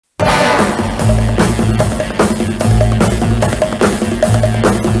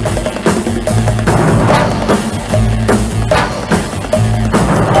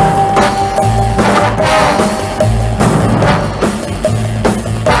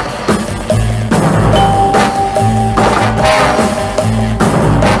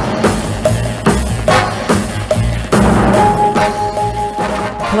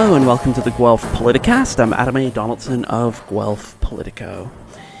welcome to the Guelph Politicast. I'm Adam A. Donaldson of Guelph Politico.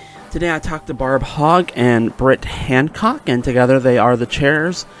 Today I talked to Barb Hogg and Britt Hancock, and together they are the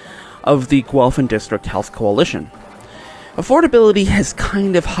chairs of the Guelph and District Health Coalition. Affordability has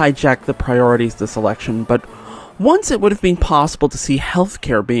kind of hijacked the priorities this election, but once it would have been possible to see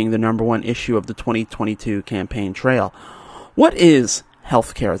healthcare being the number one issue of the 2022 campaign trail. What is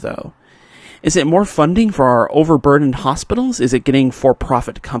healthcare, though? Is it more funding for our overburdened hospitals? Is it getting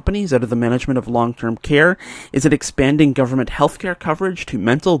for-profit companies out of the management of long-term care? Is it expanding government healthcare coverage to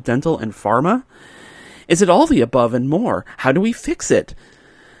mental, dental, and pharma? Is it all the above and more? How do we fix it?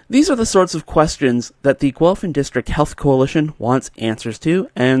 These are the sorts of questions that the Guelph and District Health Coalition wants answers to,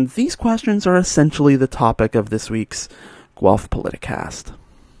 and these questions are essentially the topic of this week's Guelph Politicast.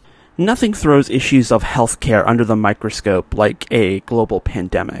 Nothing throws issues of healthcare under the microscope like a global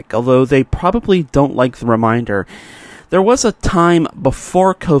pandemic, although they probably don't like the reminder. There was a time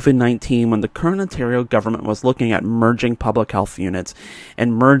before COVID-19 when the current Ontario government was looking at merging public health units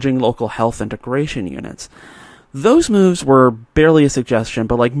and merging local health integration units. Those moves were barely a suggestion,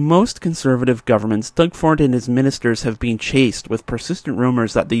 but like most conservative governments, Doug Ford and his ministers have been chased with persistent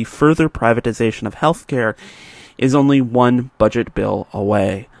rumors that the further privatization of healthcare is only one budget bill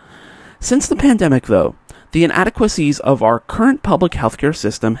away. Since the pandemic, though, the inadequacies of our current public healthcare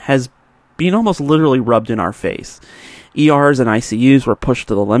system has been almost literally rubbed in our face. ERs and ICUs were pushed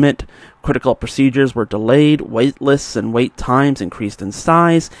to the limit, critical procedures were delayed, wait lists and wait times increased in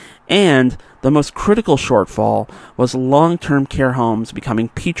size, and the most critical shortfall was long-term care homes becoming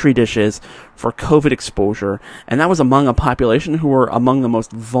petri dishes for COVID exposure, and that was among a population who were among the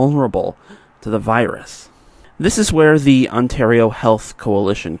most vulnerable to the virus. This is where the Ontario Health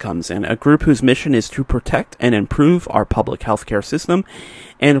Coalition comes in, a group whose mission is to protect and improve our public healthcare system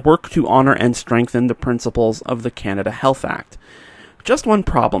and work to honor and strengthen the principles of the Canada Health Act. Just one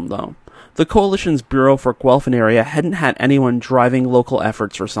problem, though. The Coalition's Bureau for Guelph and area hadn't had anyone driving local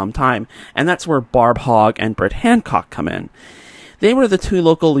efforts for some time, and that's where Barb Hogg and Britt Hancock come in. They were the two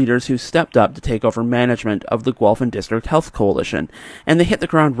local leaders who stepped up to take over management of the Guelph and District Health Coalition, and they hit the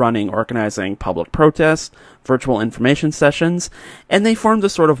ground running, organizing public protests, virtual information sessions, and they formed a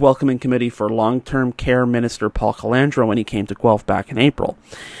sort of welcoming committee for long-term care minister Paul Calandro when he came to Guelph back in April.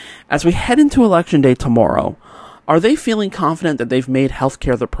 As we head into Election Day tomorrow, are they feeling confident that they've made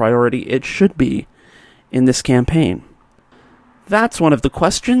healthcare the priority it should be in this campaign? That's one of the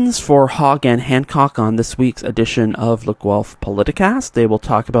questions for Hogg and Hancock on this week's edition of the Guelph Politicast. They will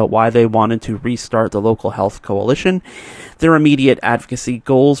talk about why they wanted to restart the local health coalition, their immediate advocacy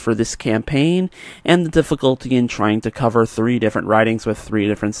goals for this campaign, and the difficulty in trying to cover 3 different ridings with 3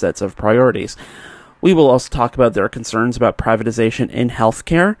 different sets of priorities. We will also talk about their concerns about privatization in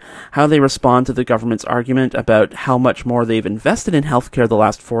healthcare, how they respond to the government's argument about how much more they've invested in healthcare the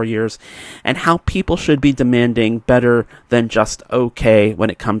last 4 years, and how people should be demanding better than just okay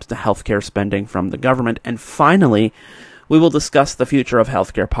when it comes to healthcare spending from the government. And finally, we will discuss the future of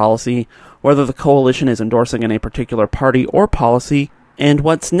healthcare policy, whether the coalition is endorsing any particular party or policy, and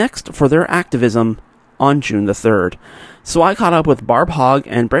what's next for their activism on June the 3rd. So I caught up with Barb Hogg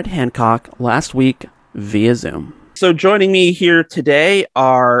and Britt Hancock last week via Zoom. So joining me here today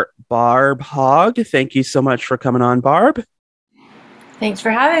are Barb Hogg. Thank you so much for coming on, Barb. Thanks for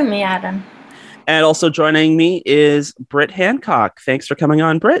having me, Adam. And also joining me is Britt Hancock. Thanks for coming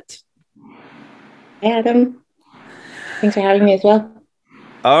on, Britt. Hey, Adam. Thanks for having me as well.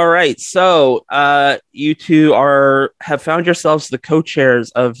 All right, so you two have found yourselves the co-chairs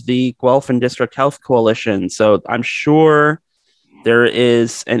of the Guelph and District Health Coalition, so I'm sure there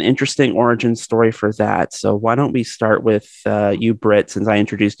is an interesting origin story for that. So why don't we start with you, Britt, since I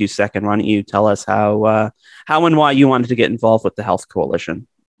introduced you second. Why don't you tell us how and why you wanted to get involved with the Health Coalition?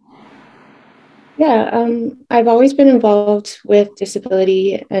 Yeah, I've always been involved with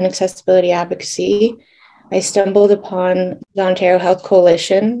disability and accessibility advocacy. I stumbled upon the Ontario Health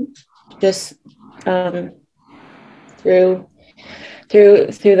Coalition just through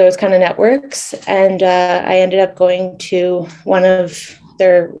those kind of networks, and I ended up going to one of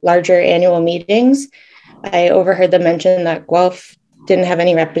their larger annual meetings. I overheard them mention that Guelph didn't have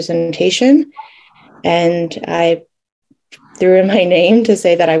any representation, and I threw in my name to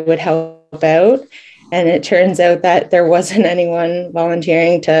say that I would help out. And it turns out that there wasn't anyone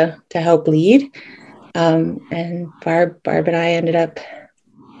volunteering to help lead. And Barb and I ended up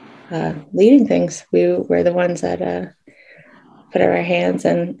leading things. We were the ones that put up our hands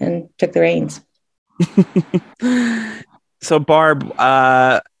and took the reins. So Barb,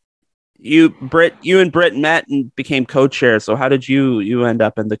 you and Britt met and became co-chairs. So how did you end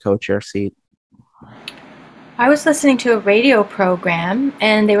up in the co-chair seat? I was listening to a radio program,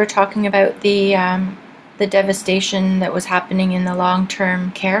 and they were talking about the devastation that was happening in the long-term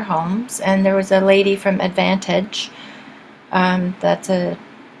care homes. And there was a lady from Advantage, that's an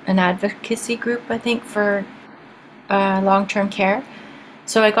advocacy group, I think, for long-term care.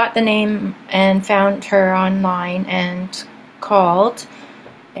 So I got the name and found her online and called,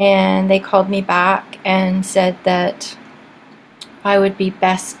 and they called me back and said that I would be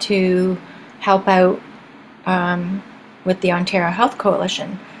best to help out with the Ontario Health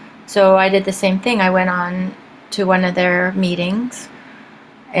Coalition. So I did the same thing. I went on to one of their meetings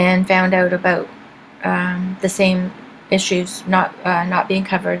and found out about the same issues not being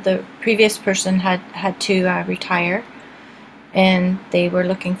covered. The previous person had to retire, and they were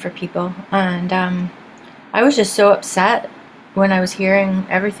looking for people. And I was just so upset when I was hearing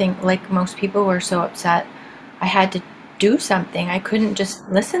everything. Like most people were so upset. I had to do something. I couldn't just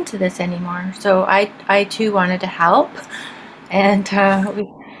listen to this anymore. So I too wanted to help, and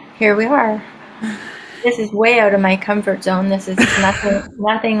here we are. This is way out of my comfort zone. This is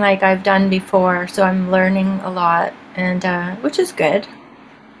nothing like I've done before. So I'm learning a lot, and which is good.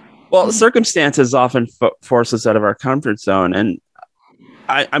 Well, circumstances often force us out of our comfort zone, and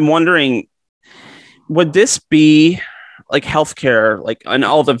I'm wondering, would this be like healthcare, like on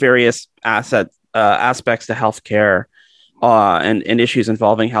all the various aspects to healthcare, and issues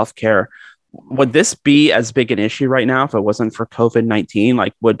involving healthcare? Would this be as big an issue right now if it wasn't for COVID-19?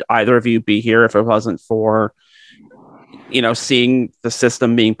 Like, would either of you be here if it wasn't for, seeing the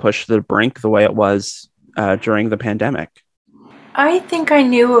system being pushed to the brink the way it was during the pandemic? I think I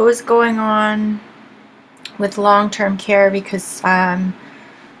knew what was going on with long-term care because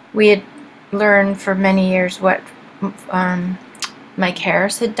we had learned for many years what Mike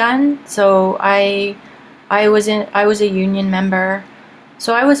Harris had done. So I was a union member,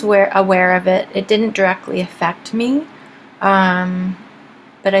 so I was aware of it. It didn't directly affect me,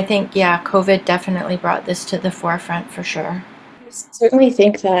 but I think COVID definitely brought this to the forefront for sure. I certainly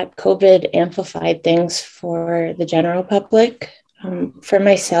think that COVID amplified things for the general public. For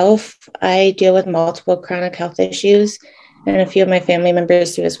myself, I deal with multiple chronic health issues, and a few of my family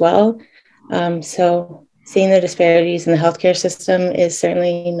members do as well. So seeing the disparities in the healthcare system is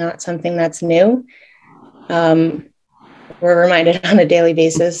certainly not something that's new. We're reminded on a daily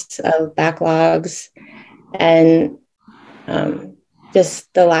basis of backlogs and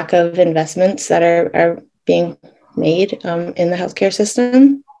just the lack of investments that are being made in the healthcare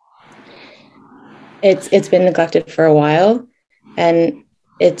system. It's been neglected for a while, and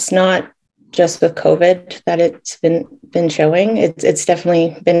it's not just with COVID that it's been showing. It's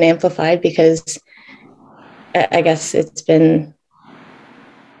definitely been amplified because I guess it's been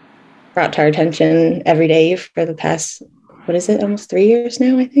brought to our attention every day for the past, what is it, almost 3 years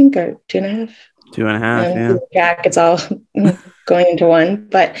now, I think, or 2.5. 2.5, yeah. It's all going into one,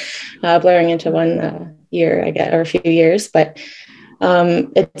 but blurring into one year, I guess, or a few years. But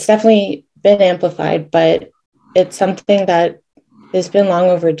it's definitely been amplified, but it's something that has been long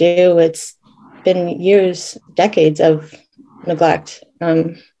overdue. It's been years, decades of neglect.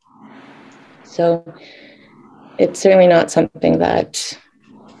 So it's certainly not something that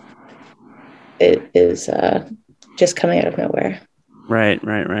it is just coming out of nowhere. Right.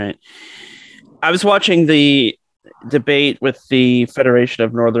 I was watching the debate with the Federation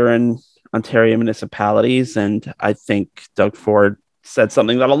of Northern Ontario Municipalities, and I think Doug Ford said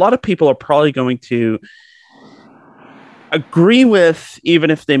something that a lot of people are probably going to agree with, even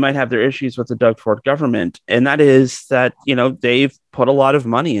if they might have their issues with the Doug Ford government. And that is that, they've put a lot of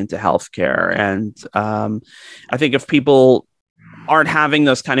money into healthcare. And I think if people aren't having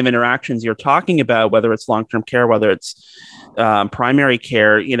those kind of interactions you're talking about, whether it's long-term care, whether it's primary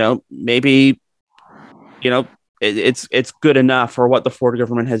care, maybe, it's good enough, or what the Ford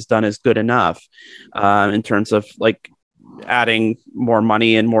government has done is good enough in terms of like adding more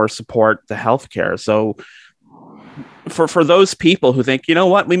money and more support to healthcare. So for those people who think,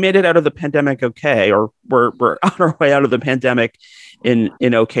 we made it out of the pandemic okay, or we're on our way out of the pandemic in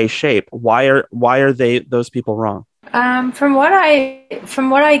okay shape, why are those people wrong? From what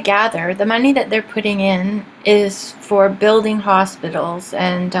I gather, the money that they're putting in is for building hospitals,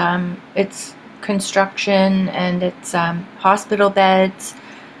 and it's construction, and it's hospital beds.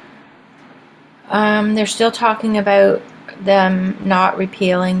 They're still talking about them not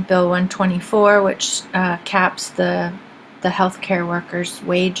repealing Bill 124, which caps the healthcare workers'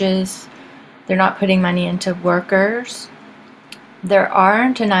 wages. They're not putting money into workers. There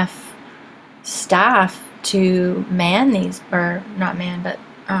aren't enough staff to man these, or not man, but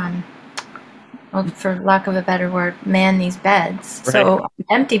well, for lack of a better word, man these beds. Right. So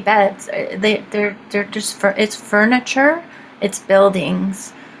empty beds, they're just for it's furniture, it's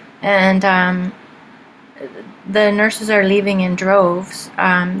buildings, and the nurses are leaving in droves.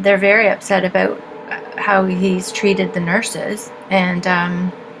 They're very upset about how he's treated the nurses, and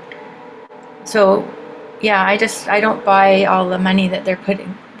so yeah, I don't buy all the money that they're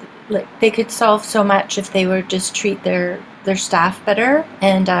putting. Like they could solve so much if they would just treat their staff better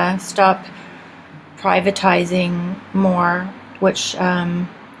and stop privatizing more, which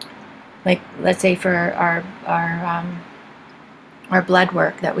like let's say for our blood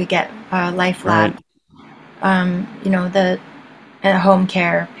work that we get Life Lab, the home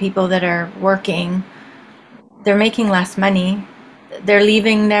care people that are working, they're making less money. They're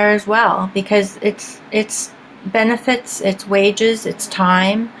leaving there as well because it's benefits, it's wages, it's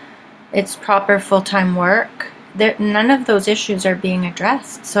time, it's proper full-time work. None of those issues are being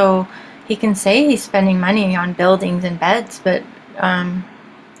addressed. So he can say he's spending money on buildings and beds, but I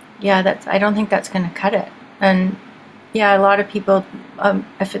don't think that's going to cut it. And yeah, a lot of people,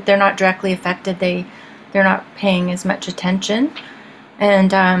 if they're not directly affected, they're not paying as much attention,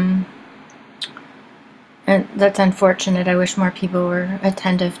 and that's unfortunate. I wish more people were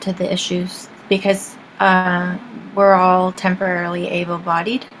attentive to the issues because we're all temporarily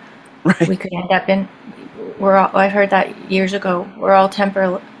able-bodied. Right. We could end up in. I heard that years ago. We're all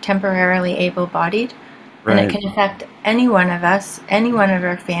temporarily able-bodied, Right. and it can affect any one of us, any one of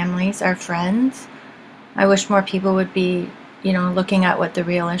our families, our friends. I wish more people would be, looking at what the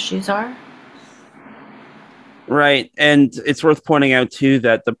real issues are. Right. And it's worth pointing out, too,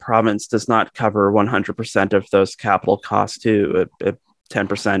 that the province does not cover 100% of those capital costs, too.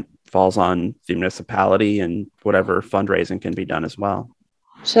 10% falls on the municipality, and whatever fundraising can be done as well.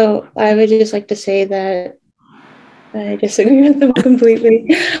 So I would just like to say that I disagree with them completely.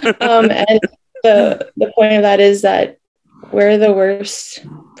 And the point of that is that we're the worst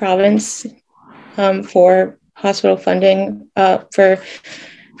province for hospital funding, for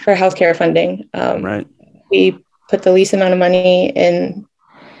healthcare funding. Right. We put the least amount of money in,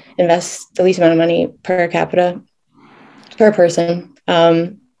 invest the least amount of money per capita, per person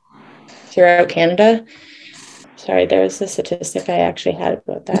throughout Canada. Sorry, there was a statistic I actually had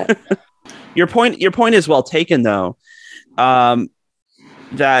about that. Your point is well taken, though.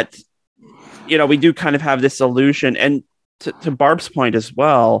 That we do kind of have this illusion, and to Barb's point as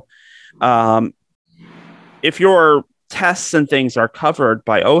well. If your tests and things are covered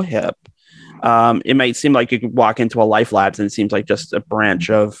by OHIP, it might seem like you could walk into a Life Labs and it seems like just a branch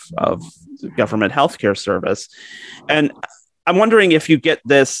of government healthcare service. And I'm wondering if you get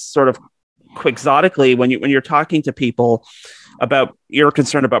this sort of quixotically when you're talking to people about your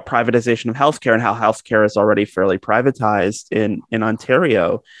concern about privatization of healthcare and how healthcare is already fairly privatized in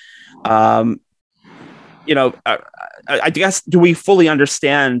Ontario. I guess, do we fully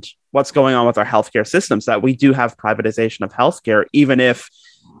understand what's going on with our healthcare systems, that we do have privatization of healthcare, even if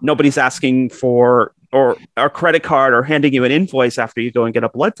nobody's asking for or a credit card or handing you an invoice after you go and get a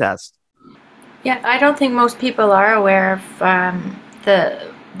blood test? Yeah, I don't think most people are aware of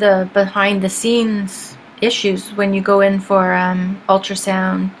the behind the scenes issues when you go in for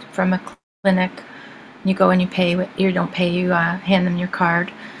ultrasound from a clinic. You go and you pay. You don't pay. You hand them your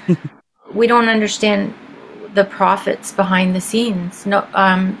card. We don't understand the profits behind the scenes. No,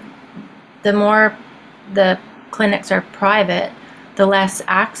 the more the clinics are private, the less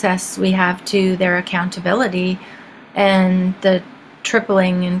access we have to their accountability, and the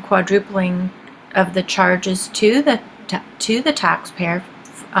tripling and quadrupling of the charges to the taxpayer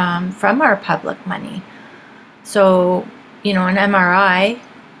from our public money. So, an MRI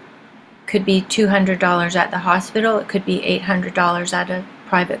could be $200 at the hospital. It could be $800 at a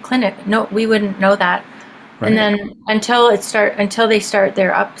private clinic. No, we wouldn't know that. Right. And then until they start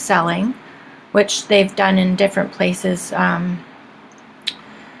their upselling, which they've done in different places, then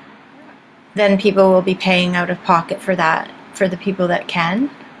people will be paying out of pocket for that, for the people that can.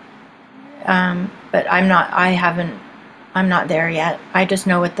 But I'm not there yet. I just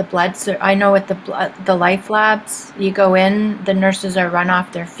know with the Life Labs, you go in, the nurses are run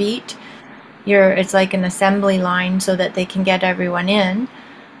off their feet. It's like an assembly line so that they can get everyone in,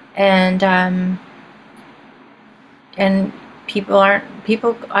 and I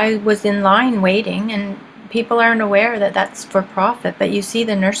was in line waiting, and people aren't aware that that's for profit. But you see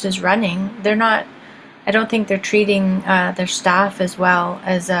the nurses running, I don't think they're treating their staff as well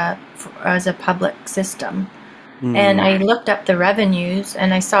as a public system. And I looked up the revenues,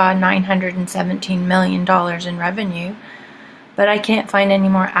 and I saw $917 million in revenue, but I can't find any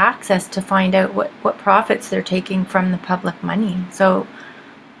more access to find out what profits they're taking from the public money. So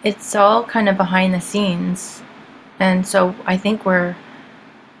it's all kind of behind the scenes, and so I think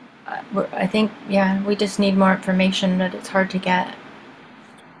we just need more information, but it's hard to get.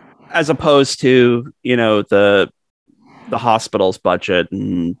 As opposed to, the hospital's budget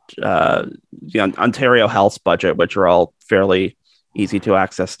and the Ontario Health's budget, which are all fairly easy to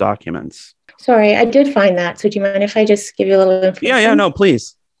access documents. Sorry, I did find that. So do you mind if I just give you a little information? Yeah, no,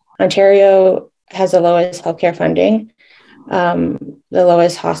 please. Ontario has the lowest healthcare funding, the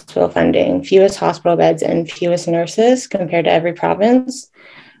lowest hospital funding, fewest hospital beds, and fewest nurses compared to every province.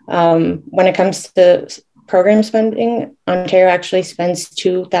 When it comes to program spending, Ontario actually spends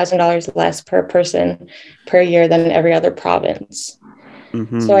 $2,000 less per person per year than every other province.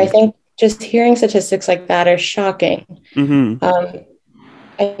 Mm-hmm. So I think just hearing statistics like that are shocking. Mm-hmm.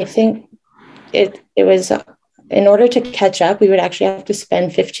 I think it was, in order to catch up, we would actually have to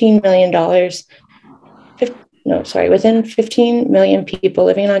spend $15 million. Within 15 million people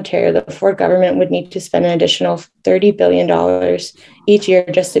living in Ontario, the Ford government would need to spend an additional $30 billion each year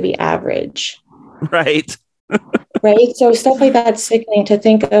just to be average. Right. Right. So stuff like that's sickening to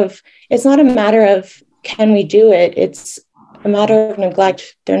think of. It's not a matter of can we do it? It's a matter of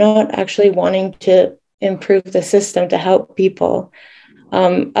neglect. They're not actually wanting to improve the system to help people.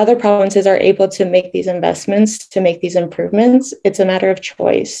 Other provinces are able to make these investments, to make these improvements. It's a matter of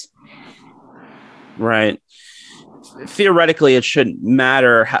choice. Right. Theoretically, it shouldn't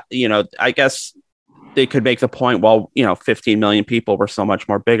matter. I guess they could make the point, 15 million people were so much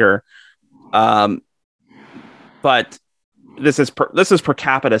more bigger. But this is per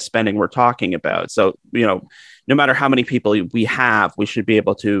capita spending we're talking about. So, no matter how many people we have, we should be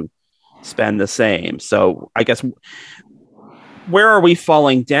able to spend the same. So I guess where are we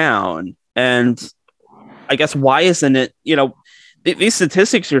falling down? And I guess why isn't it, these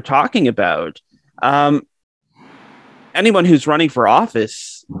statistics you're talking about, anyone who's running for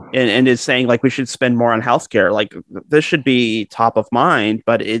office and is saying like we should spend more on healthcare, like this should be top of mind,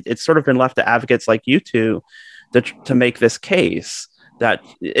 but it's sort of been left to advocates like you two to make this case that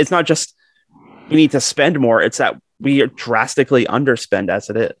it's not just we need to spend more, it's that we are drastically underspend as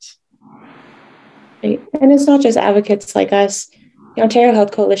it is. And it's not just advocates like us. The Ontario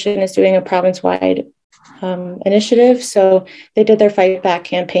Health Coalition is doing a province-wide initiative. So they did their Fight Back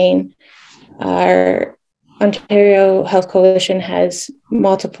campaign. Our Ontario Health Coalition has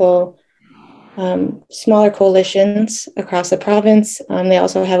multiple smaller coalitions across the province. They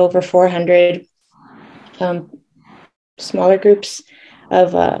also have over 400 smaller groups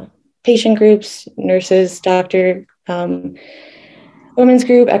of patient groups, nurses, doctor, women's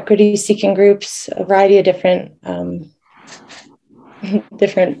group, equity-seeking groups, a variety of different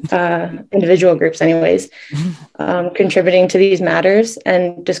individual groups anyways, contributing to these matters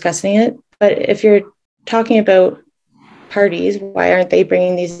and discussing it. But if you're talking about parties, why aren't they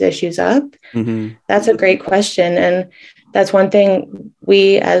bringing these issues up? Mm-hmm. That's a great question. And that's one thing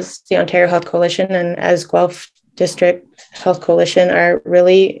we as the Ontario Health Coalition and as Guelph District Health Coalition are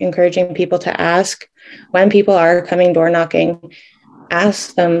really encouraging people to ask when people are coming door knocking,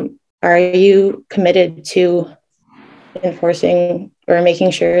 ask them, are you committed to enforcing or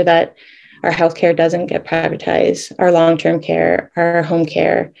making sure that our healthcare doesn't get privatized, our long-term care, our home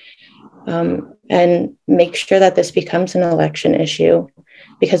care, and make sure that this becomes an election issue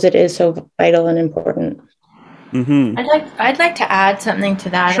because it is so vital and important. Mm-hmm. I'd like to add something to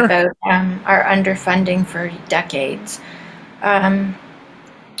that. Sure. About our underfunding for decades, and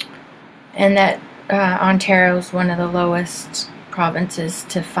that Ontario is one of the lowest provinces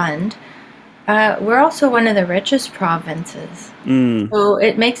to fund. We're also one of the richest provinces, so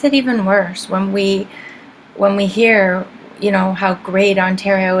it makes it even worse when we hear how great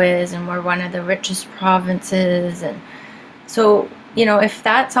Ontario is and we're one of the richest provinces, and so if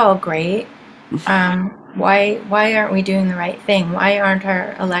that's all great. Why aren't we doing the right thing? Why aren't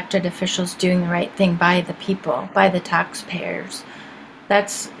our elected officials doing the right thing by the people, by the taxpayers?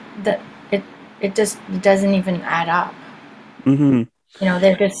 It just doesn't even add up. Mm-hmm.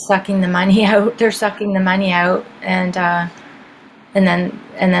 They're just sucking the money out. They're sucking the money out and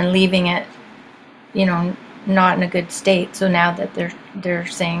then leaving it, not in a good state. So now that they're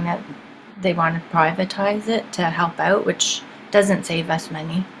saying that they want to privatize it to help out, which doesn't save us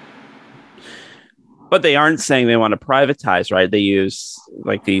money. But they aren't saying they want to privatize, right? They use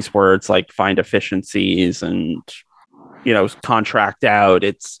like these words like find efficiencies and, contract out.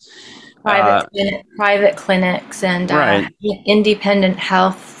 It's private clinics and right. Independent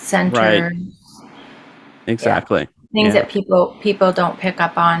health centers. Right. Exactly. Yeah. Things that people don't pick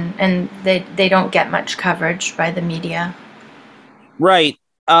up on, and they don't get much coverage by the media. Right.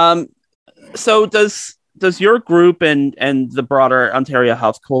 So does does your group and the broader Ontario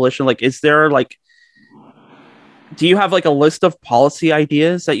Health Coalition, like, is there like, do you have like a list of policy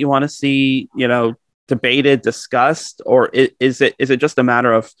ideas that you want to see, debated, discussed, or is it just a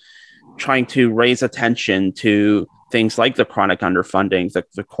matter of trying to raise attention to things like the chronic underfunding,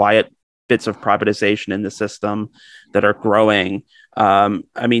 the quiet bits of privatization in the system that are growing?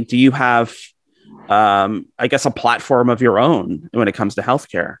 I mean, do you have, I guess, a platform of your own when it comes to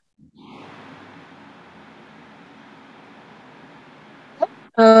healthcare?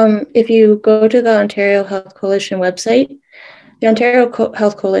 If you go to the Ontario Health Coalition website, the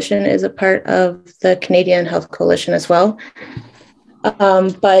Health Coalition is a part of the Canadian Health Coalition as well.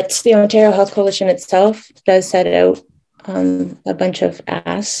 But the Ontario Health Coalition itself does set out a bunch of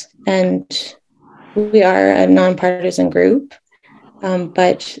asks, and we are a nonpartisan group,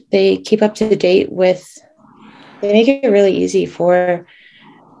 but they keep up to date with, they make it really easy for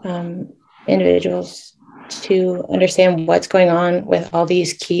individuals to understand what's going on with all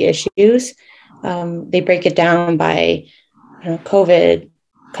these key issues. They break it down by COVID,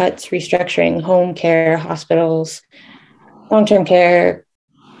 cuts, restructuring, home care, hospitals, long-term care,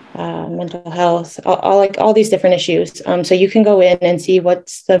 mental health, all these different issues. So you can go in and see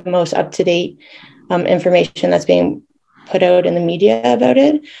what's the most up-to-date information that's being put out in the media about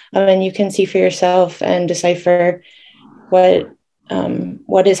it. And you can see for yourself and decipher what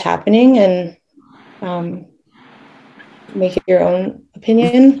is happening and make it your own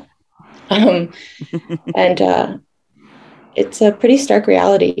opinion. And it's a pretty stark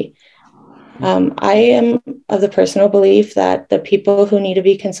reality. I am of the personal belief that the people who need to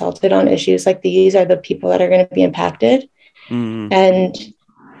be consulted on issues like these are the people that are going to be impacted. And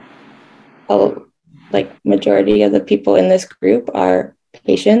like majority of the people in this group are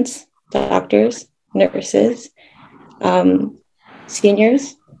patients, doctors, nurses,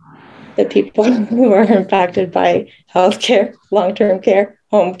 seniors, the people who are impacted by healthcare, long-term care,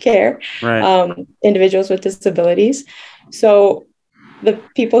 home care, right. Individuals with disabilities. So the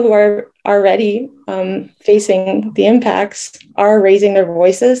people who are already facing the impacts are raising their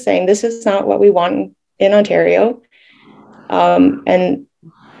voices, saying this is not what we want in Ontario. And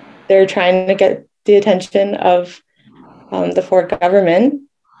they're trying to get the attention of the Ford government,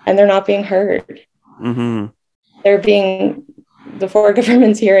 and they're not being heard. Mm-hmm. The Ford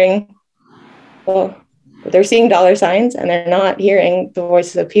government's hearing, well, they're seeing dollar signs and they're not hearing the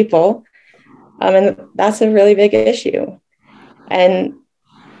voices of people. And that's a really big issue. And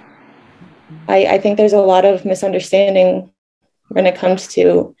I think there's a lot of misunderstanding when it comes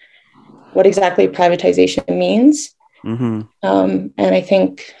to what exactly privatization means. Mm-hmm. And I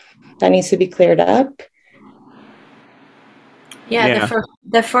think that needs to be cleared up. Yeah.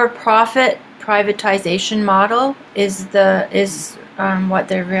 The for-profit privatization model is what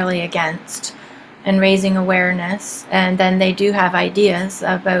they're really against, and raising awareness. And then they do have ideas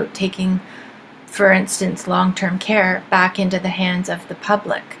about taking, for instance, long-term care back into the hands of the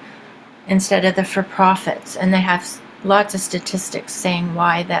public instead of the for-profits. And they have lots of statistics saying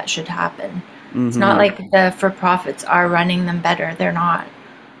why that should happen. Mm-hmm. It's not like the for-profits are running them better. They're not.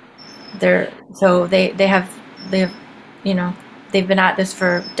 They've been at this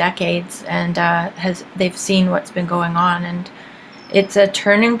for decades, and they've seen what's been going on, and it's a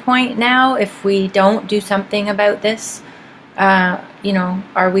turning point now. If we don't do something about this,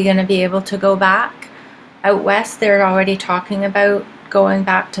 are we going to be able to go back? Out west, they're already talking about going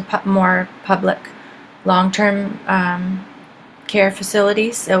back to more public long-term care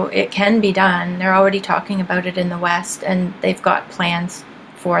facilities, so it can be done. They're already talking about it in the west, and they've got plans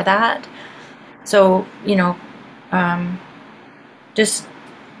for that. So,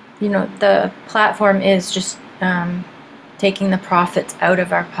 the platform is just taking the profits out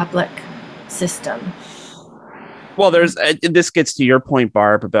of our public system. Well, this gets to your point,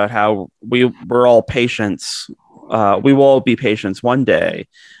 Barb, about how we're all patients. We will all be patients one day.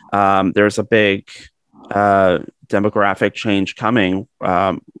 There's a big demographic change coming.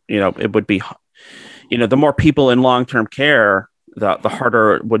 It would be, the more people in long-term care, the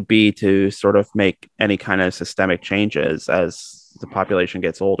harder it would be to sort of make any kind of systemic changes as the population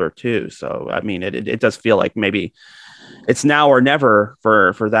gets older too. So, I mean, it does feel like maybe it's now or never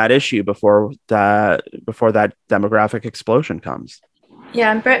for that issue before that demographic explosion comes.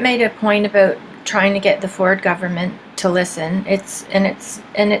 Yeah, and Brett made a point about trying to get the Ford government to listen. It's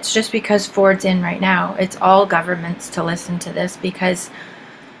just because Ford's in right now. It's all governments to listen to this, because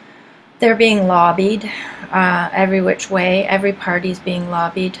they're being lobbied every which way. Every party's being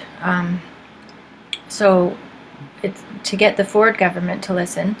lobbied. So it's to get the Ford government to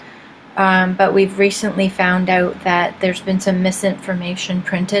listen. But we've recently found out that there's been some misinformation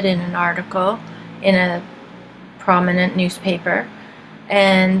printed in an article in a prominent newspaper,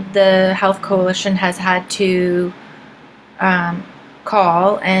 and the Health Coalition has had to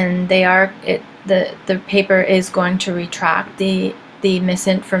call, and the paper is going to retract the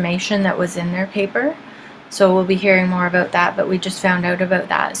misinformation that was in their paper. So we'll be hearing more about that, but we just found out about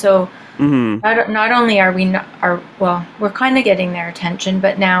that. So not only are we we're kind of getting their attention,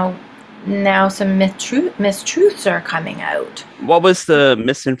 but now some mistruths are coming out. What was the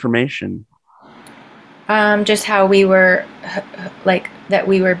misinformation? Just how we were that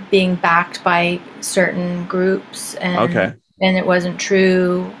we were being backed by certain groups, and it wasn't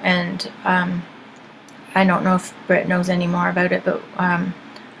true. And I don't know if Britt knows any more about it, but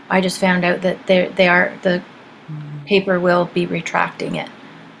I just found out that the paper will be retracting it.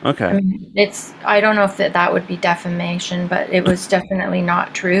 Okay. I mean, I don't know if that would be defamation, but it was definitely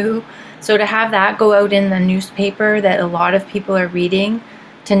not true. So to have that go out in the newspaper that a lot of people are reading,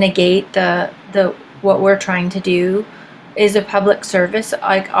 to negate the what we're trying to do, is a public service.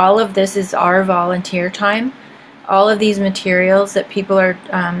 Like, all of this is our volunteer time. All of these materials that people are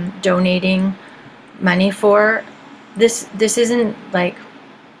donating money for, this isn't like,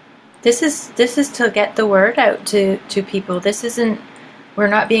 this is to get the word out to people. This isn't, we're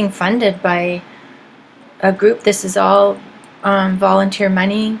not being funded by a group. This is all volunteer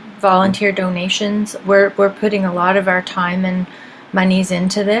money, volunteer donations. We're putting a lot of our time and monies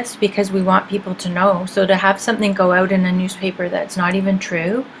into this because we want people to know. So to have something go out in a newspaper that's not even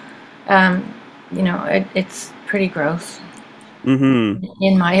true, it's pretty gross,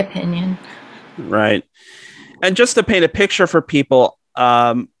 in my opinion. Right. And just to paint a picture for people,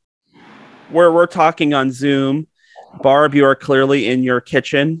 where we're talking on Zoom, Barb, you are clearly in your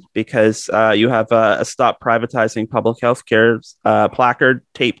kitchen because you have a Stop Privatizing Public Healthcare placard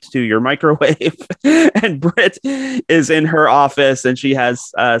taped to your microwave. And Britt is in her office, and she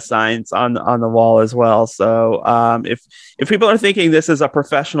has signs on the wall as well. So if people are thinking this is a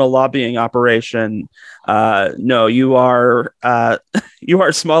professional lobbying operation, no, you are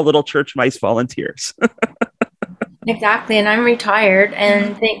small little church mice volunteers. Exactly, and I'm retired,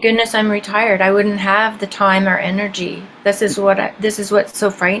 and thank goodness I'm retired. I wouldn't have the time or energy. This is what's so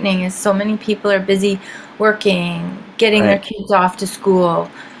frightening, is so many people are busy working, getting their kids off to school,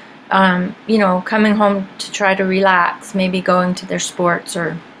 coming home to try to relax, maybe going to their sports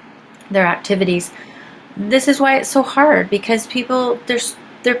or their activities. This is why it's so hard, because people,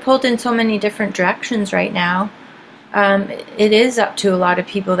 they're pulled in so many different directions right now. It is up to a lot of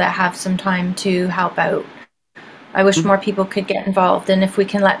people that have some time to help out. I wish more people could get involved, and if we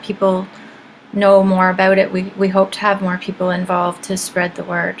can let people know more about it, we hope to have more people involved to spread the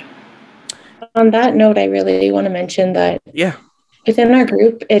word. On that note, I really want to mention that within our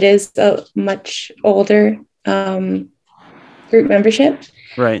group, it is a much older group membership.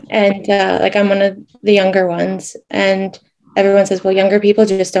 Right. And I'm one of the younger ones, and everyone says, well, younger people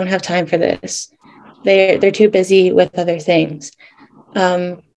just don't have time for this. They're too busy with other things.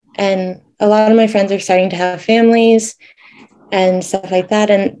 And a lot of my friends are starting to have families and stuff like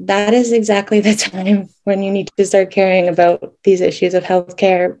that. And that is exactly the time when you need to start caring about these issues of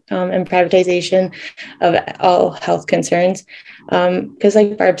healthcare and privatization of all health concerns. Because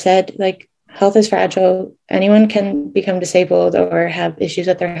like Barb said, health is fragile. Anyone can become disabled or have issues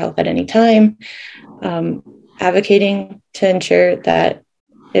with their health at any time. Advocating to ensure that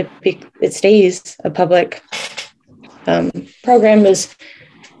it stays a public program is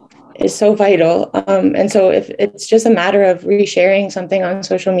so vital. And so if it's just a matter of resharing something on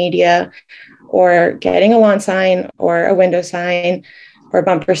social media, or getting a lawn sign or a window sign or a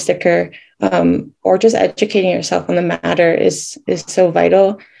bumper sticker, or just educating yourself on the matter is so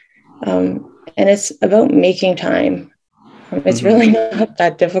vital. And it's about making time. It's really not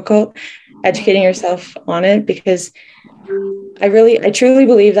that difficult, educating yourself on it, because I truly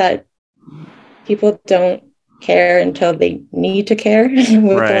believe that people don't care until they need to care with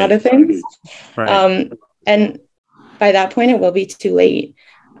a lot of things. And by that point, it will be too late.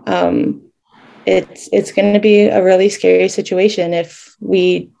 It's going to be a really scary situation if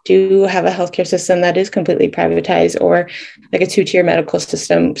we do have a healthcare system that is completely privatized, or like a 2-tier medical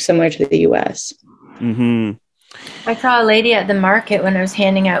system similar to the US. I saw a lady at the market when I was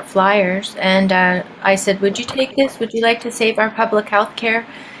handing out flyers, and I said, would you take this? Would you like to save our public health care?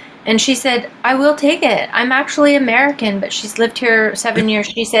 And she said, I will take it. I'm actually American, but she's lived here 7 years.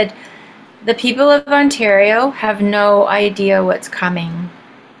 She said, the people of Ontario have no idea what's coming.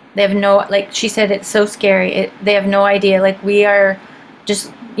 They have she said, it's so scary. They have no idea. We are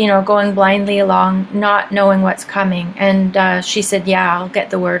just, going blindly along, not knowing what's coming. And she said, yeah, I'll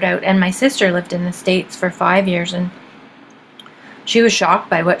get the word out. And my sister lived in the States for 5 years, and she was shocked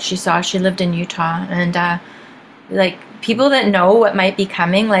by what she saw. She lived in Utah, and like people that know what might be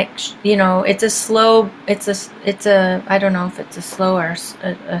coming, like it's a I don't know if it's a slow or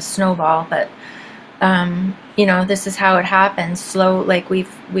a snowball, but this is how it happens. Slow, like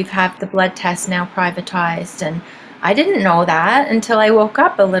we've had the blood tests now privatized, and I didn't know that until I woke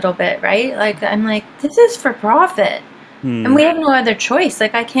up a little bit, right? Like I'm like, this is for profit. And we have no other choice.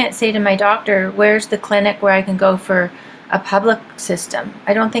 Like I can't say to my doctor, where's the clinic where I can go for a public system?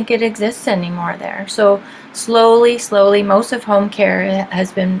 I don't think it exists anymore there. So slowly, most of home care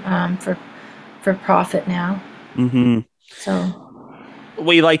has been for profit now. Mm-hmm. So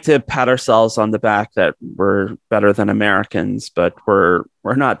we like to pat ourselves on the back that we're better than Americans, but we're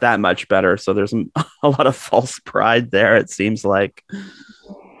not that much better. So there's a lot of false pride there, it seems like.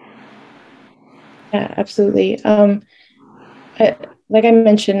 Yeah, absolutely. Like I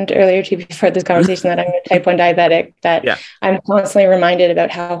mentioned earlier to you before this conversation, that I'm a type 1 diabetic, that I'm constantly reminded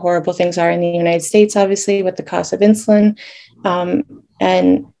about how horrible things are in the United States, obviously, with the cost of insulin.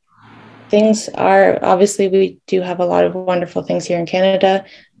 And things are, obviously, we do have a lot of wonderful things here in Canada,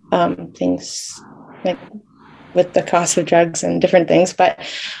 things like with the cost of drugs and different things, but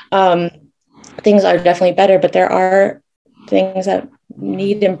things are definitely better, but there are things that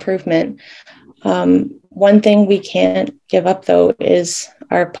need improvement. One thing we can't give up, though, is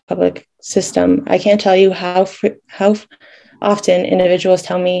our public system. I can't tell you how often individuals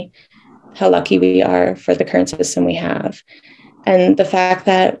tell me how lucky we are for the current system we have. And the fact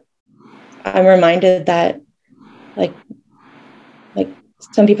that I'm reminded that, like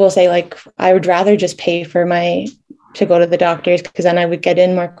some people say, like, I would rather just pay for to go to the doctors, because then I would get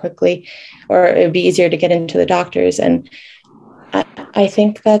in more quickly, or it would be easier to get into the doctors. And I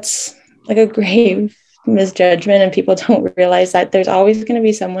think that's like a grave misjudgment, and people don't realize that there's always going to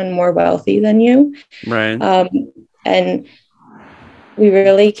be someone more wealthy than you. Right. And we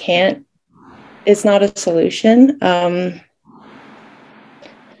really can't, it's not a solution,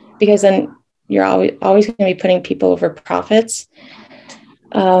 because then you're always going to be putting people over profits.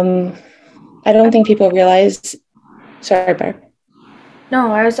 I don't think people realize, sorry, Barb.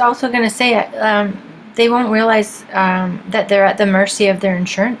 No, I was also going to say, they won't realize that they're at the mercy of their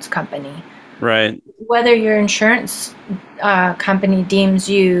insurance company. Right. Whether your insurance company deems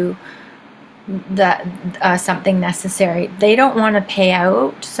you that something necessary, they don't want to pay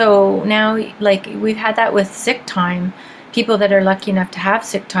out. So now, like we've had that with sick time, people that are lucky enough to have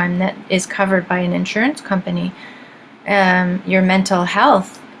sick time that is covered by an insurance company. Your mental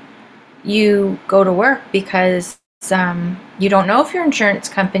health, you go to work because you don't know if your insurance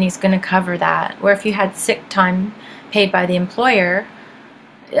company is going to cover that, or if you had sick time paid by the employer,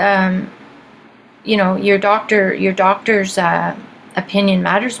 your doctor's opinion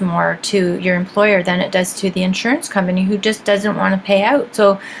matters more to your employer than it does to the insurance company, who just doesn't want to pay out.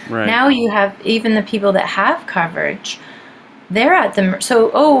 So now you have even the people that have coverage, they're at the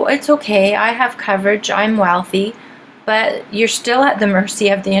it's okay, I have coverage, I'm wealthy, but you're still at the mercy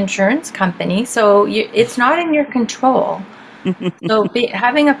of the insurance company. So it's not in your control. So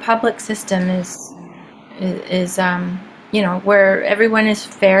having a public system is where everyone is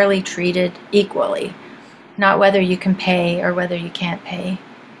fairly treated equally, not whether you can pay or whether you can't pay.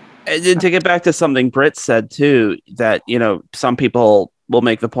 And to get back to something Britt said too, that, some people will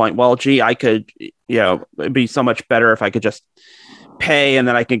make the point, well, gee, I could, it'd be so much better if I could just pay and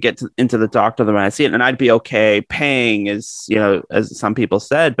then I can get into the doctor when I see it, and I'd be okay paying, as some people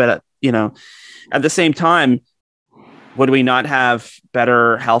said. But, at the same time, would we not have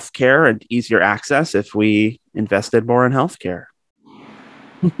better healthcare and easier access if we invested more in healthcare?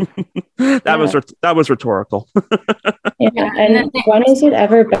 That was rhetorical. Yeah, and when is it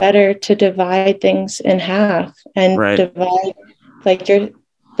ever better to divide things in half and divide, like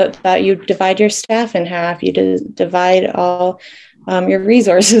that you divide your staff in half, you divide all your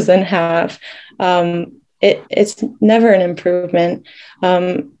resources in half. It's never an improvement.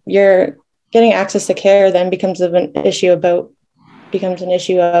 You're getting access to care then becomes an issue of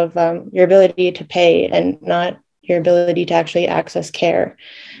your ability to pay, and not your ability to actually access care.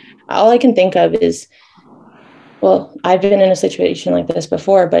 All I can think of is, well, I've been in a situation like this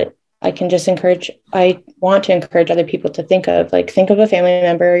before, but I want to encourage other people to think of a family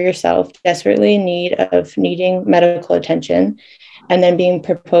member or yourself desperately in need of needing medical attention, and then being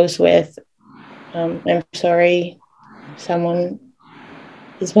proposed with, I'm sorry, someone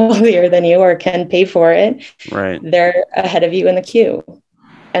is wealthier than you or can pay for it. Right. They're ahead of you in the queue.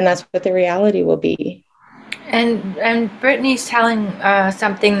 And that's what the reality will be. And Brittany's telling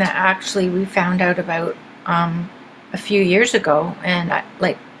something that actually we found out about a few years ago. And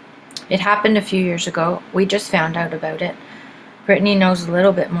it happened a few years ago. We just found out about it. Brittany knows a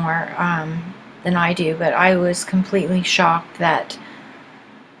little bit more than I do, but I was completely shocked that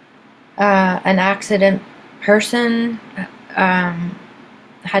an accident person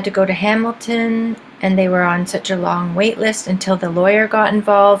had to go to Hamilton, and they were on such a long wait list until the lawyer got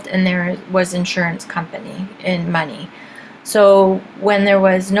involved, and there was insurance company and money. So when there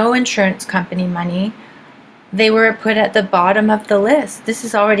was no insurance company money, they were put at the bottom of the list. This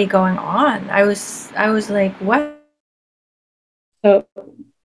is already going on. I was like, what? So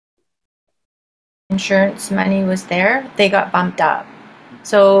Insurance money was there, they got bumped up.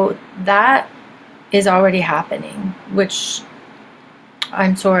 So that is already happening, which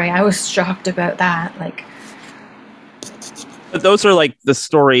I'm sorry, I was shocked about that. Like, But those are like the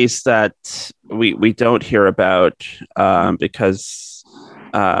stories that we don't hear about because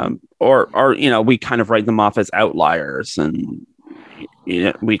or you know, we kind of write them off as outliers, and you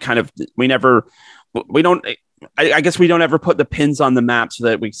know, we never we don't. I guess we don't ever put the pins on the map so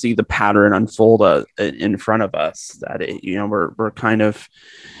that we see the pattern unfold in front of us. That you know, we're kind of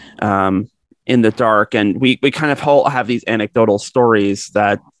in the dark, and we kind of all have these anecdotal stories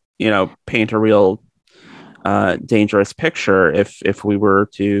that, you know, paint a real dangerous picture if we were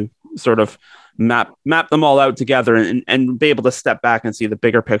to sort of map them all out together and be able to step back and see the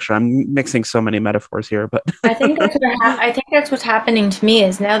bigger picture. I'm mixing so many metaphors here, but I think I think that's what's happening to me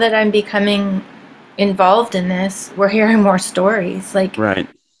is now that I'm becoming involved in this, we're hearing more stories. Like, right.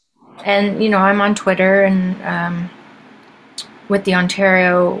 and you know, I'm on Twitter and with the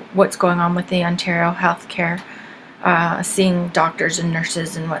Ontario, what's going on with the Ontario healthcare, seeing doctors and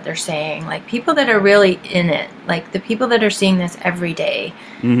nurses and what they're saying, like people that are really in it, like the people that are seeing this every day,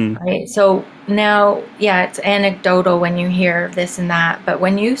 right? So now, yeah, it's anecdotal when you hear this and that, but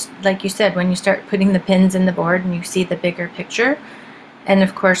when you, like you said, when you start putting the pins in the board and you see the bigger picture, and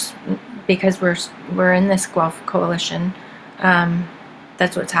of course, because we're in this Guelph coalition,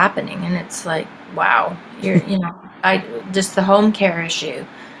 that's what's happening, and it's like, wow, you know, I just the home care issue,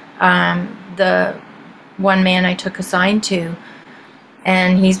 the one man I took a sign to,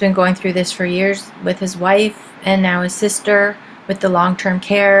 and he's been going through this for years with his wife and now his sister with the long-term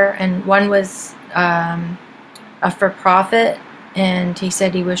care, and one was a for-profit, and he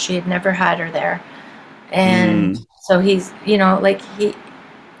said he wished he had never had her there, and so he's, you know, like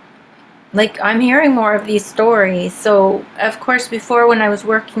I'm hearing more of these stories. So of course, before, when I was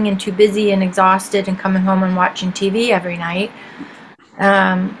working and too busy and exhausted and coming home and watching TV every night,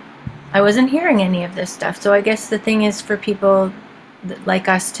 I wasn't hearing any of this stuff. So I guess the thing is for people like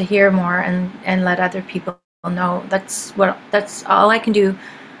us to hear more and let other people know. That's all I can do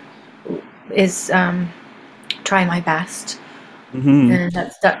is try my best, and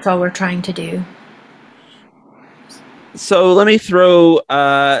that's all we're trying to do. So let me throw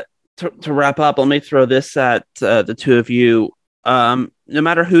to wrap up. Let me throw this at the two of you. No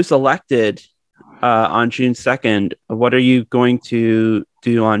matter who's elected on June 2nd, what are you going to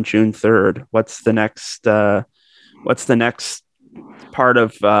do on June 3rd? What's the next part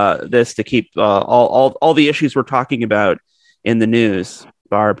of this to keep all the issues we're talking about in the news,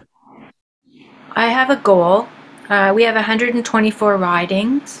 Barb? I have a goal. We have 124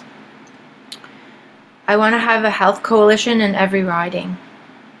 ridings. I want to have a health coalition in every riding.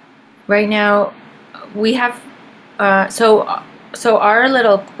 Right now, we have so our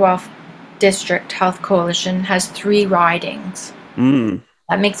little Guelph district health coalition has 3 ridings.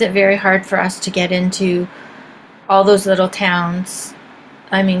 That makes it very hard for us to get into all those little towns.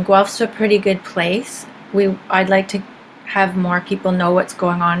 I mean, Guelph's a pretty good place. I'd like to have more people know what's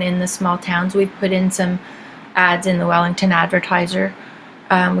going on in the small towns. We've put in some ads in the Wellington Advertiser.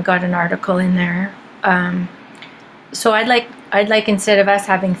 We got an article in there. So I'd like instead of us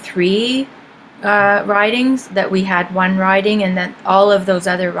having 3 ridings, that we had 1 riding, and that all of those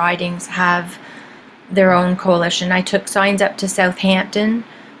other ridings have their own coalition. I took signs up to Southampton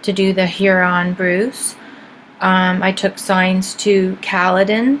to do the Huron Bruce. I took signs to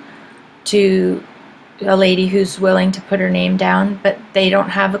Caledon to a lady who's willing to put her name down, but they don't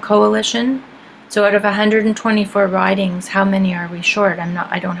have a coalition. So out of 124 ridings, how many are we short?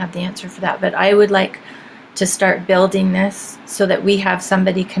 I don't have the answer for that, but I would like to start building this so that we have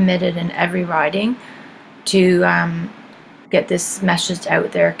somebody committed in every riding to get this message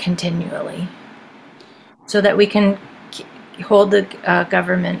out there continually, so that we can hold the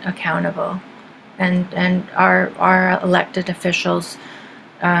government accountable, and our elected officials,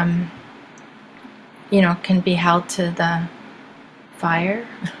 you know, can be held to the fire.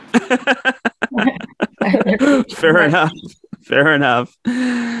 Fair enough.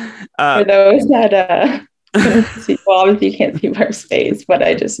 For those that Well, obviously you can't see Barb's face, but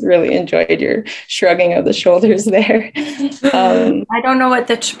I just really enjoyed your shrugging of the shoulders there. I don't know what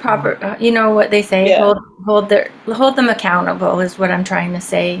the proper, you know what they say, Yeah. hold them accountable is what I'm trying to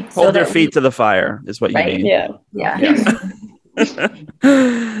say. Hold their feet to the fire is what you Right. mean. Yeah. Yes.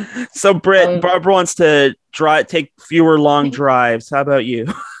 So Britt, Barbara wants to take fewer long drives. How about you?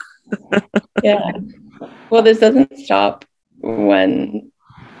 Yeah. Well, this doesn't stop when,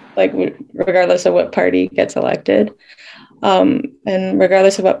 like, regardless of what party gets elected. And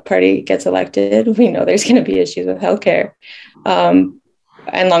regardless of what party gets elected, we know there's going to be issues with healthcare, and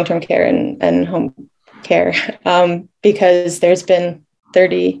long-term care and home care, because there's been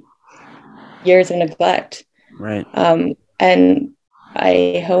 30 years of neglect. Right. And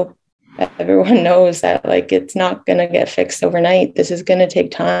I hope everyone knows that, like, it's not going to get fixed overnight. This is going to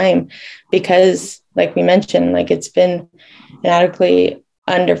take time because, like we mentioned, like, it's been inadequately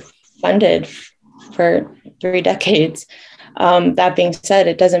underfunded for 3 decades. That being said,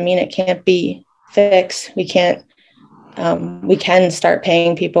 it doesn't mean it can't be fixed. We can start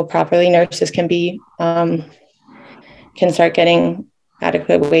paying people properly. Nurses can start getting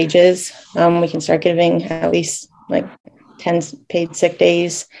adequate wages. We can start giving at least like 10 paid sick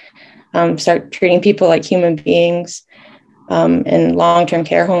days. Start treating people like human beings. In long-term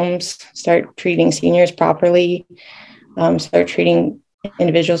care homes, start treating seniors properly. Start treating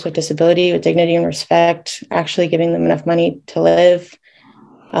individuals with disability with dignity and respect, actually giving them enough money to live.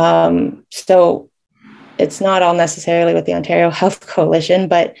 So it's not all necessarily with the Ontario Health Coalition,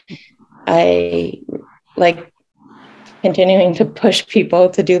 but I like continuing to push people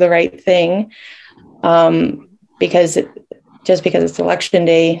to do the right thing, because just because it's election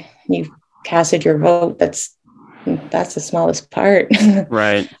day, you've casted your vote. That's the smallest part.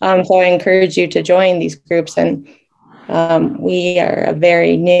 Right. So I encourage you to join these groups, and we are a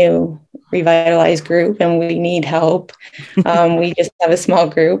very new, revitalized group, and we need help. We just have a small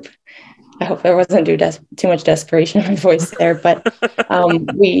group. I hope there wasn't too much desperation in my voice there, but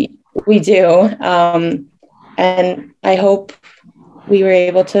we do. And I hope we were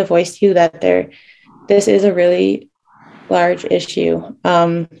able to voice to you that this is a really large issue.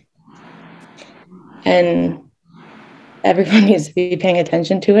 And everyone needs to be paying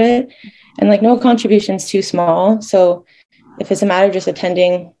attention to it. And like, no contribution's too small. So if it's a matter of just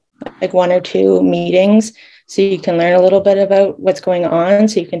attending like 1 or 2 meetings, so you can learn a little bit about what's going on,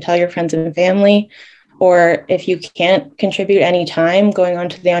 so you can tell your friends and family, or if you can't contribute any time, going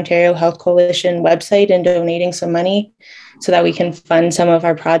onto the Ontario Health Coalition website and donating some money so that we can fund some of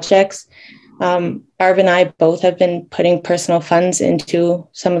our projects. Barb and I both have been putting personal funds into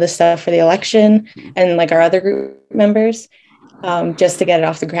some of the stuff for the election, and like our other group members, just to get it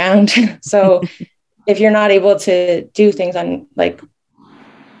off the ground. So if you're not able to do things on like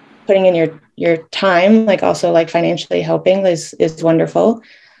putting in your time, like also like financially helping is wonderful.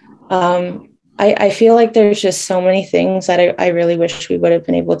 I feel like there's just so many things that I really wish we would have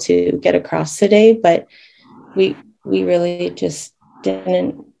been able to get across today, but we really just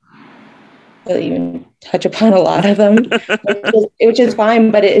didn't really even touch upon a lot of them, which is fine.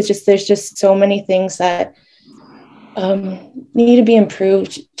 But it's just, there's just so many things that need to be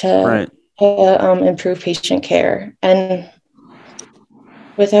improved to improve patient care. And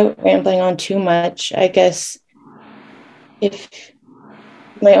without rambling on too much, I guess if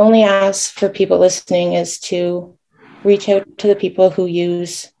my only ask for people listening is to reach out to the people who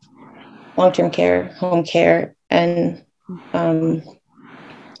use long-term care, home care, and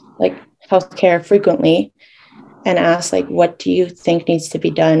like healthcare frequently, and ask, like, what do you think needs to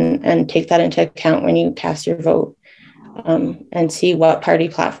be done, and take that into account when you cast your vote, and see what party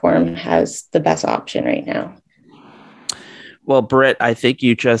platform has the best option right now. Well, Britt, I think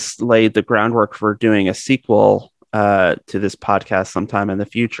you just laid the groundwork for doing a sequel to this podcast sometime in the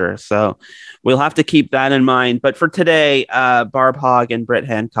future. So we'll have to keep that in mind. But for today, Barb Hogg and Britt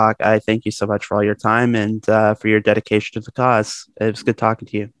Hancock, I thank you so much for all your time and for your dedication to the cause. It was good talking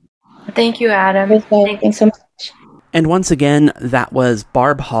to you. Thank you, Adam. Thanks so much. And once again, that was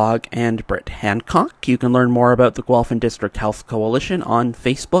Barb Hogg and Britt Hancock. You can learn more about the Guelph and District Health Coalition on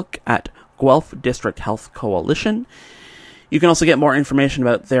Facebook at Guelph District Health Coalition. You can also get more information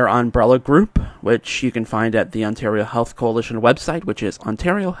about their umbrella group, which you can find at the Ontario Health Coalition website, which is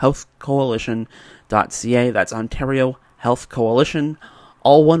ontariohealthcoalition.ca. That's Ontario Health Coalition,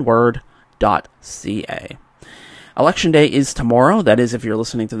 all one word, .ca. Election Day is tomorrow. That is, if you're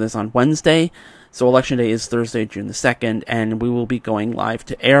listening to this on Wednesday. So Election Day is Thursday, June the 2nd, and we will be going live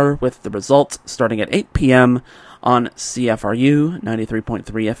to air with the results starting at 8 p.m. on CFRU 93.3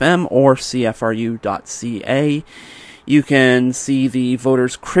 FM or CFRU.ca. You can see the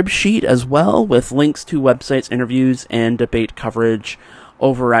voters' crib sheet as well, with links to websites, interviews, and debate coverage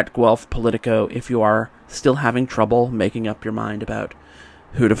over at Guelph Politico if you are still having trouble making up your mind about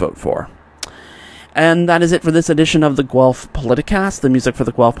who to vote for. And that is it for this edition of the Guelph Politicast. The music for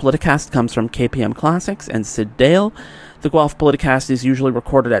the Guelph Politicast comes from KPM Classics and Sid Dale. The Guelph Politicast is usually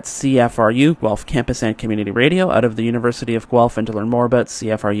recorded at CFRU, Guelph Campus and Community Radio, out of the University of Guelph. And to learn more about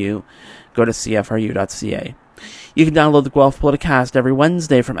CFRU, go to cfru.ca. You can download the Guelph Politicast every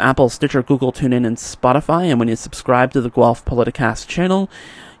Wednesday from Apple, Stitcher, Google, TuneIn, and Spotify. And when you subscribe to the Guelph Politicast channel,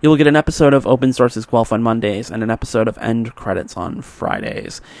 you will get an episode of Open Sources Guelph on Mondays and an episode of End Credits on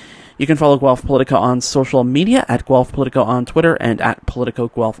Fridays. You can follow Guelph Politico on social media at Guelph Politico on Twitter and at Politico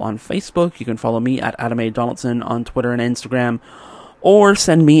Guelph on Facebook. You can follow me at Adam A. Donaldson on Twitter and Instagram, or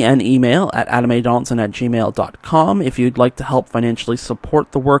send me an email at adamadonaldson@gmail.com if you'd like to help financially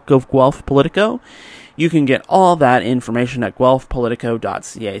support the work of Guelph Politico. You can get all that information at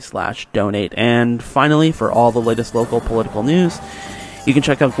guelphpolitico.ca/donate. And finally, for all the latest local political news, you can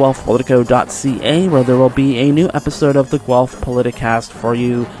check out guelphpolitico.ca, where there will be a new episode of the Guelph Politicast for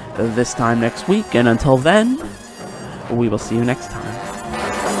you this time next week. And until then, we will see you next time.